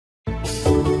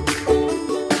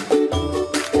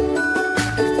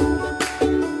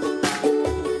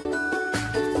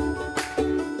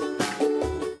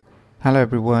Hello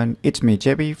everyone, it's me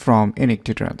JB from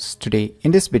UniqueTutorials. Today in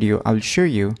this video I will show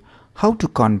you how to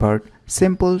convert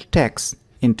simple text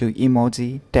into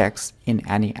emoji text in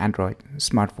any Android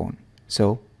smartphone.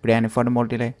 So without any further more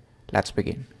delay, let's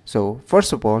begin. So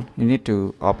first of all, you need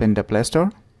to open the Play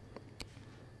Store.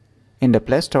 In the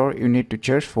Play Store, you need to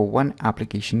search for one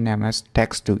application named as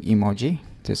Text to Emoji.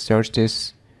 Just search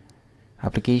this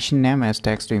application name as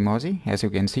Text to Emoji. As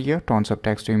you can see here, tons of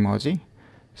text to emoji.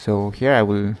 So here I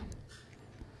will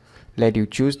let you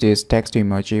choose this text to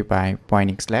emoji by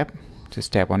pointing left.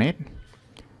 Just tap on it.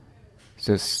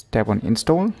 Just tap on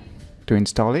install to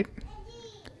install it.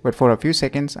 Wait for a few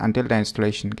seconds until the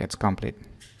installation gets complete.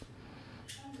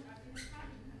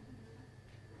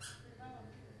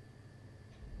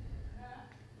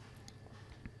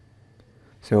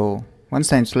 So once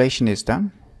the installation is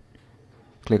done,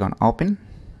 click on open.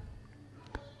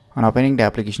 On opening the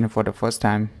application for the first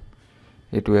time,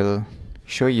 it will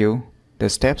show you the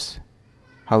steps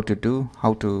how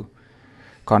to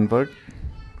convert.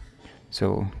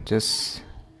 So just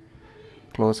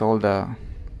close all the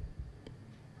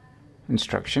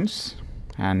instructions,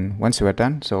 and once you are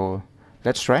done, so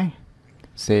let's try.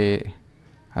 Say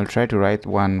I'll try to write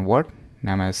one word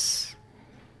named as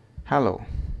hello.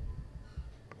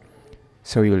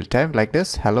 So you will type like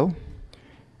this, hello,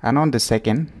 and on the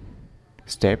second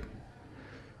step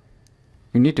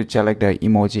you need to select the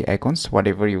emoji icons,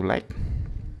 whatever you like.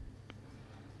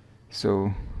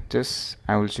 So just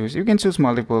I will choose, you can choose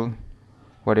multiple,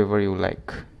 whatever you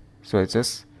like. So I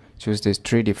just choose these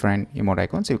three different emote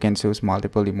icons. You can choose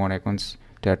multiple emote icons.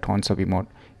 There are tons of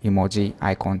emoji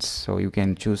icons, so you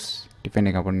can choose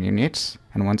depending upon your needs.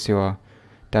 And once you are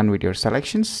done with your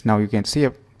selections, now you can see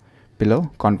up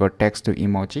below convert text to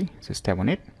emoji. Just tap on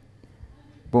it.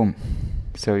 Boom.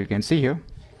 So you can see here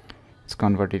it's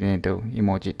converted into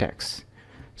emoji text.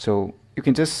 So you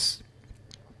can just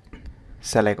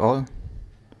select all,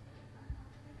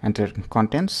 enter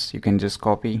contents. You can just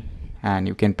copy and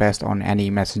you can paste on any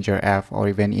messenger app or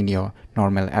even in your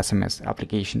normal SMS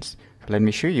applications. So let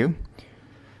me show you.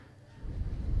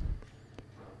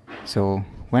 So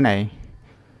when I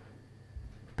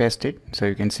paste it, so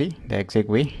you can see the exact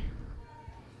way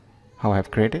how I have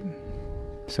created.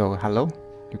 So hello,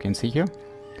 you can see here.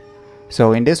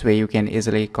 So in this way you can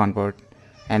easily convert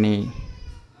any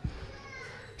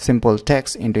simple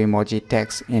text into emoji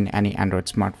text in any Android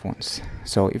smartphones.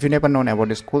 So if you never known about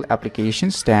these cool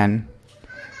applications, then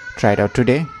try it out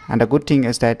today. And the good thing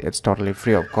is that it's totally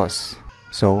free of cost.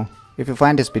 So if you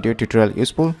find this video tutorial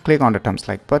useful, click on the thumbs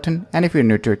like button, and if you're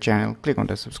new to our channel, click on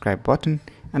the subscribe button.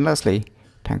 And lastly,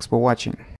 thanks for watching.